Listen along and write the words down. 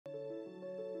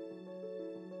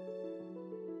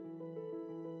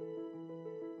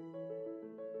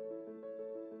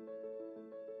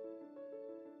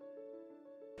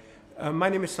My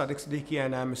name is Sadiq Siddiqui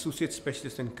and I'm Associate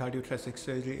Specialist in Cardiothoracic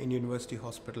Surgery in University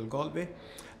Hospital, Galway.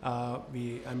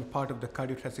 I'm a part of the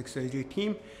Cardiothoracic Surgery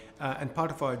team and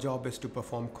part of our job is to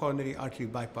perform coronary artery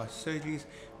bypass surgeries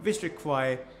which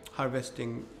require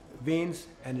harvesting veins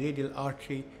and radial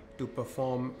artery to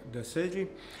perform the surgery.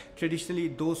 Traditionally,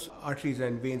 those arteries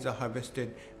and veins are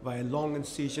harvested via long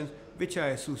incisions which are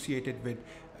associated with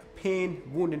pain,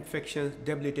 wound infections,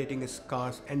 debilitating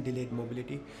scars and delayed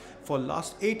mobility. For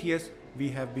last 8 years, we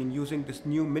have been using this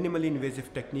new minimally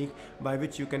invasive technique by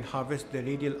which you can harvest the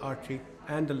radial artery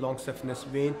and the long saphenous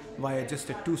vein via just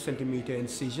a 2 centimeter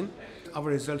incision. Our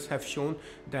results have shown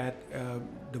that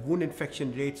the wound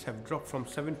infection rates have dropped from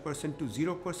 7% to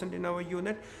 0% in our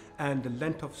unit, and the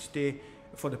length of stay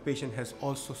for the patient has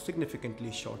also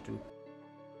significantly shortened.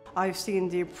 I've seen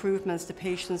the improvements to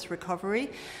patients'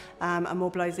 recovery and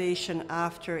mobilisation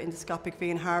after endoscopic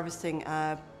vein harvesting.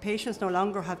 Patients no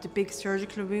longer have the big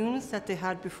surgical wounds that they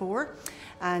had before,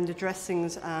 and the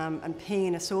dressings and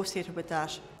pain associated with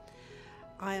that.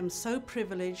 I am so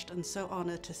privileged and so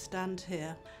honoured to stand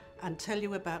here and tell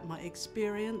you about my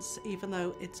experience. Even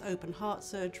though it's open heart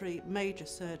surgery, major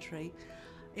surgery,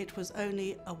 it was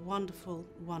only a wonderful,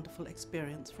 wonderful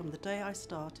experience from the day I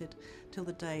started till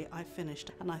the day I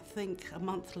finished. And I think a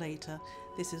month later,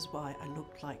 this is why I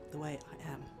look like the way I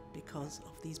am, because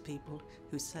of these people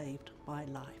who saved my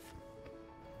life.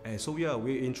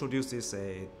 We introduced this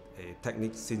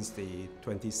technique since the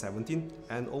 2017,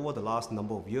 and over the last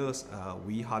number of years,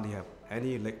 we hardly have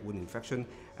any leg wound infection,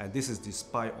 and this is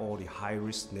despite all the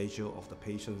high-risk nature of the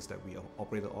patients that we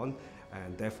operated on,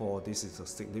 and therefore this is a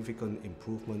significant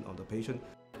improvement on the patient.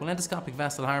 Well, endoscopic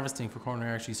vessel harvesting for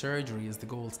coronary artery surgery is the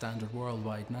gold standard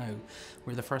worldwide now.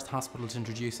 We're the first hospital to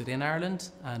introduce it in Ireland,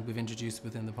 and we've introduced it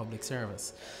within the public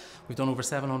service. We've done over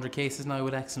 700 cases now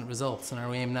with excellent results, and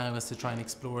our aim now is to try and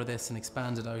explore this and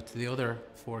expand it out to the other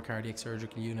 4 cardiac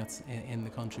surgical units in the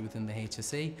country within the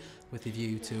HSE, with a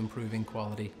view to improving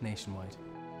quality nationwide.